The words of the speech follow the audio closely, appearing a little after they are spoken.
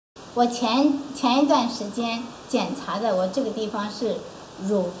我前一段时间检查的，我这个地方是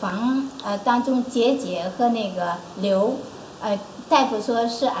乳房当中结节和那个瘤，大夫说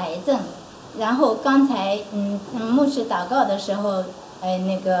是癌症。然后刚才牧师祷告的时候，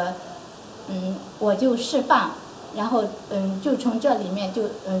我就释放，然后就从这里面就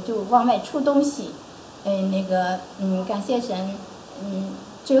往外出东西，感谢神，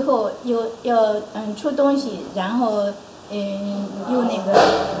最后又要出东西，然后又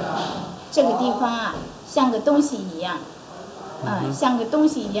这个地方啊像个东西一样，像个东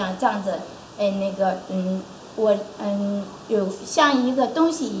西一样这样子，我有像一个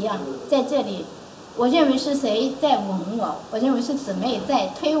东西一样在这里，我认为是谁在吻我，我认为是姊妹在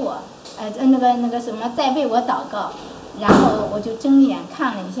推我，在为我祷告，然后我就睁眼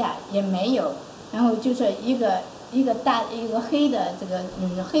看了一下也没有，然后就是一个黑的这个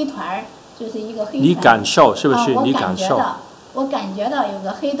黑团，就是一个黑团。你感受是不是？你感受？我感觉到有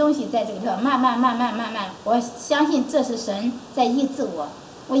个黑东西在这个地方慢慢，我相信这是神在医治我。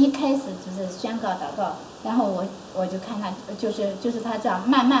我一开始就是宣告祷告，然后我就看他就是他这样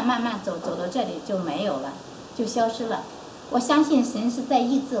慢慢走到这里就没有了，就消失了。我相信神是在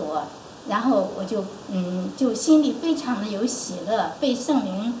医治我，然后我就心里非常的有喜乐，被圣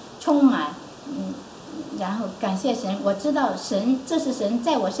灵充满，然后感谢神，我知道这是神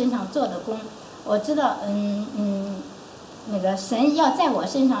在我身上做的工，我知道神要在我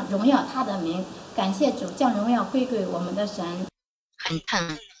身上荣耀他的名，感谢主，将荣耀归给我们的神。很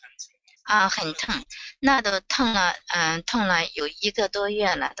疼啊，很疼，那都痛了，痛了有1个多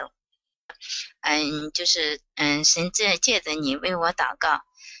月了都，神借着你为我祷告，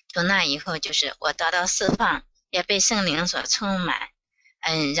从那以后就是我得到释放，也被圣灵所充满，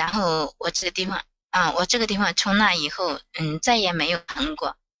然后我这个地方从那以后，再也没有疼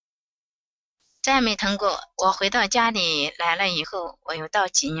过，再也没疼过。我回到家里来了以后，我又到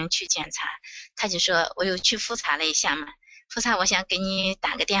济宁去检查，他就说我又去复查了一下嘛。复查我想给你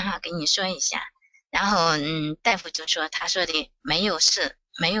打个电话跟你说一下，然后大夫就说他说的没有事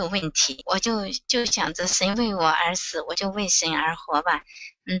没有问题，我就想着神为我而死，我就为神而活吧，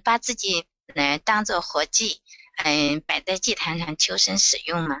把自己当作活祭，摆在祭坛上求神使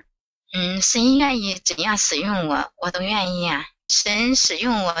用嘛，神愿意怎样使用我都愿意啊，神使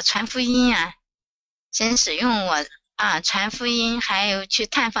用我传福音啊，神使用我传福音，还有去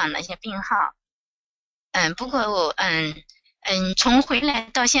探访那些病号，不过我从回来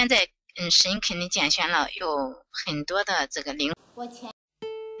到现在，神肯定拣选了有很多的这个灵。